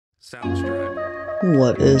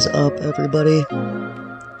What is up, everybody? Did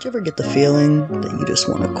you ever get the feeling that you just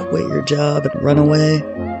want to quit your job and run away?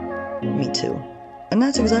 Me too. And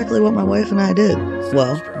that's exactly what my wife and I did.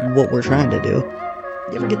 Well, what we're trying to do.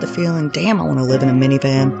 You ever get the feeling, damn, I want to live in a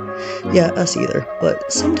minivan? Yeah, us either. But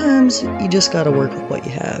sometimes you just gotta work with what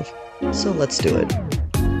you have. So let's do it.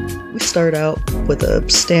 We start out with a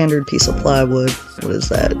standard piece of plywood. What is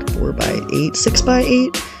that? 4x8?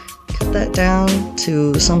 6x8? Cut that down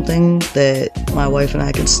to something that my wife and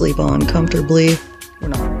I can sleep on comfortably. We're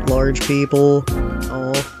not large people at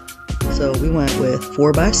all. So we went with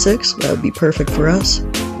 4x6. That would be perfect for us.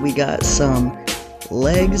 We got some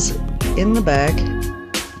legs in the back.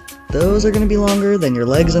 Those are going to be longer than your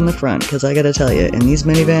legs in the front, because I gotta tell you, in these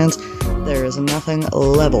minivans, there is nothing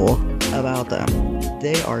level about them.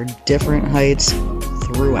 They are different heights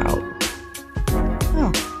throughout.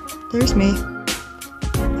 Oh, there's me.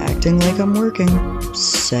 Acting like I'm working.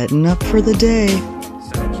 Setting up for the day.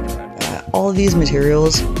 All of these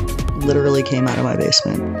materials literally came out of my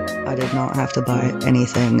basement. I did not have to buy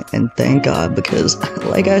anything, and thank God, because,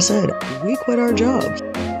 like I said, we quit our jobs.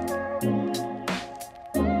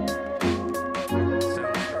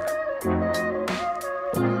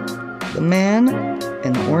 The man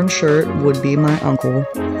in the orange shirt would be my uncle,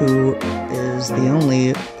 who is the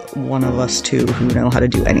only one of us two who know how to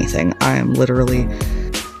do anything. I am literally,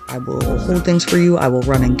 I will hold things for you, I will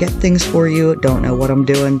run and get things for you, don't know what I'm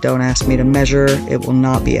doing, don't ask me to measure, it will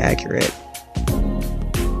not be accurate.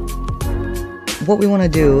 What we want to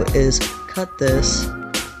do is cut this,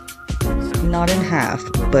 not in half,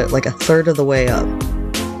 but like a third of the way up,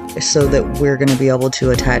 so that we're going to be able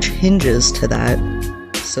to attach hinges to that,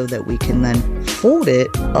 so that we can then fold it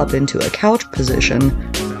up into a couch position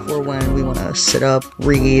for when we want to sit up,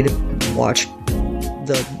 read, watch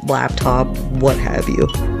the laptop, what have you.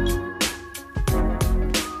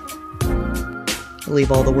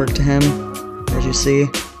 Leave all the work to him, as you see,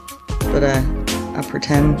 but I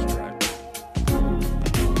pretend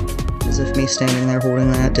as if me standing there holding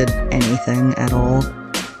that did anything at all,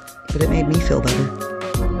 but it made me feel better.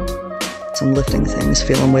 So I'm lifting things,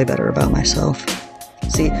 feeling way better about myself.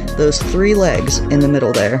 See, those three legs in the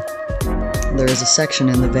middle there, there is a section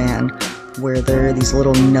in the van where there are these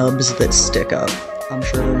little nubs that stick up. I'm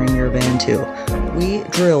sure they're in your van too. We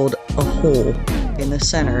drilled a hole in the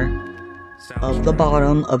center of the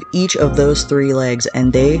bottom of each of those three legs,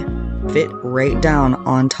 and they fit right down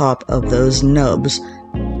on top of those nubs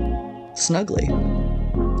snugly.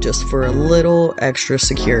 Just for a little extra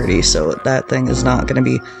security, so that thing is not going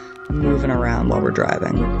to be moving around while we're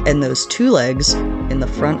driving. And those two legs in the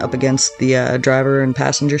front up against the driver and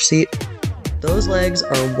passenger seat, those legs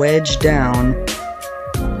are wedged down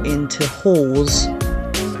into holes.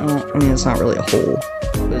 Well, I mean, it's not really a hole,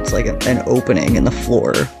 but it's like an opening in the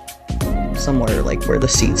floor somewhere, like where the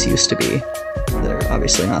seats used to be. They're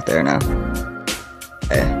obviously not there now.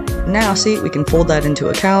 Now, see, we can fold that into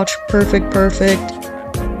a couch. Perfect.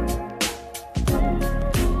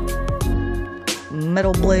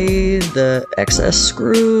 Metal blade, the excess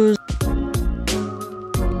screws.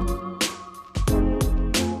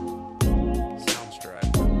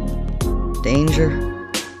 Danger.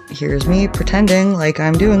 Here's me pretending like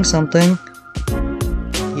I'm doing something.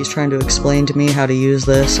 He's trying to explain to me how to use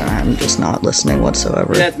this, and I'm just not listening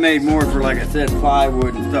whatsoever. That's made more for, like I said,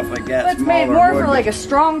 plywood and stuff like that. That's made more for like a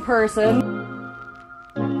strong person.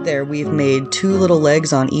 There, we've made two little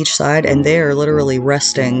legs on each side, and they are literally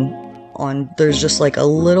resting on, there's just like a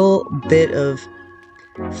little bit of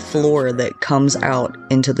floor that comes out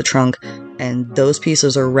into the trunk, and those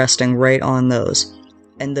pieces are resting right on those.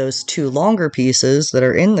 And those two longer pieces that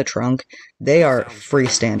are in the trunk, they are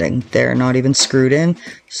freestanding. They're not even screwed in,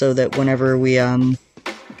 so that whenever we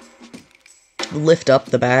lift up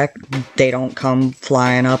the back, they don't come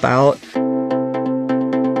flying up out.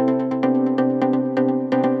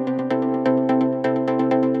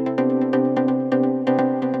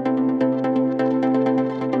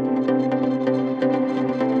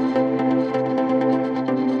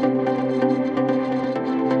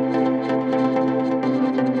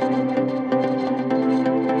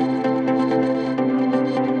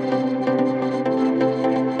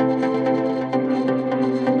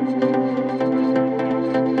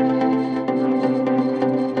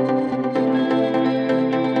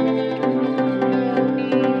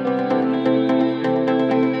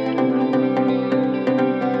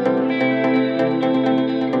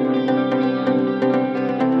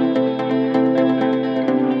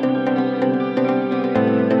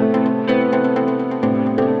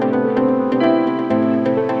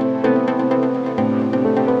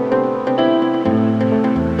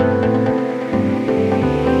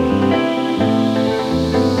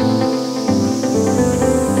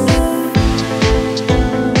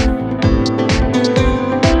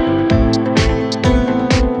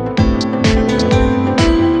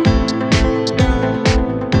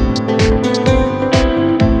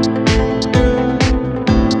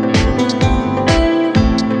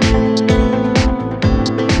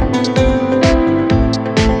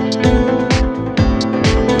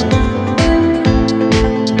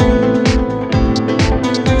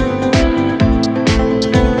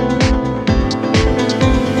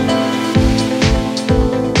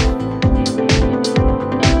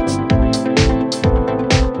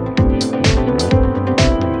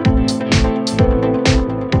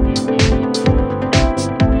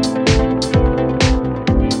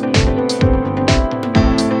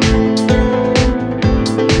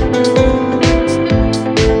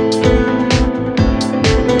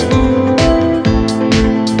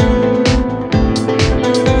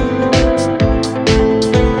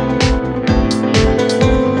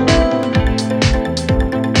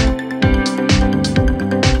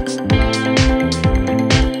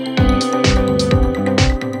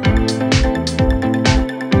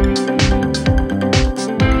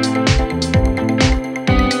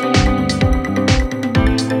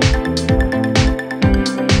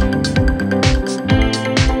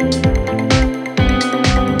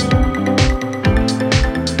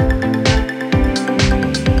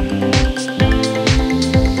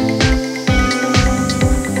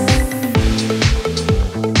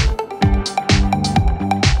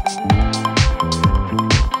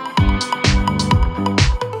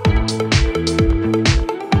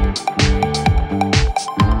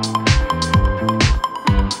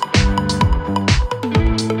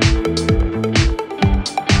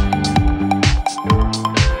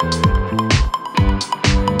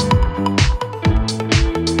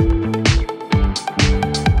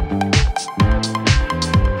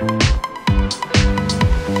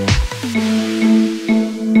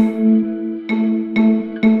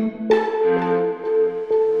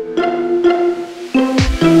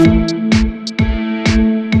 bye.